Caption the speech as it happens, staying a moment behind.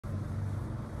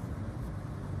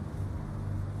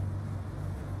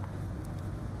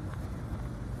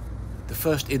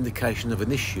first indication of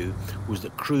an issue was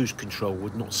that cruise control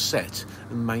would not set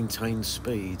and maintain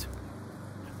speed.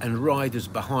 And riders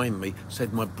behind me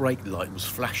said my brake light was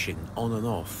flashing on and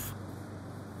off.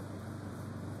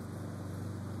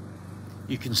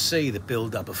 You can see the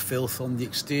build-up of filth on the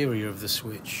exterior of the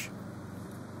switch.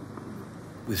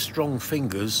 With strong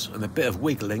fingers and a bit of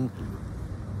wiggling,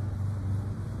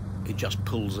 it just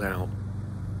pulls out.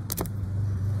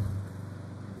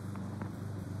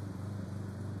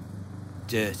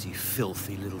 Dirty,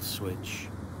 filthy little switch.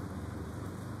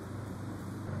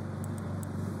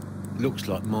 Looks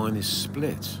like mine is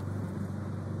split.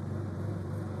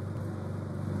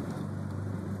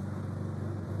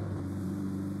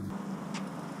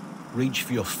 Reach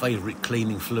for your favourite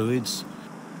cleaning fluids.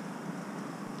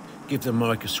 Give the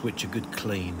mica switch a good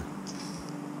clean.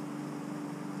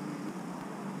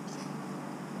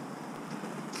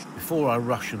 Before I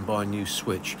rush and buy a new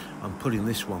switch, I'm putting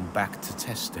this one back to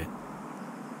test it.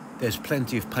 There's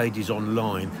plenty of pages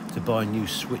online to buy a new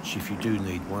switch if you do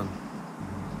need one.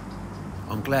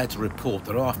 I'm glad to report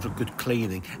that after a good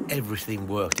cleaning, everything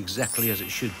worked exactly as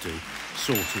it should do,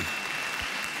 sorted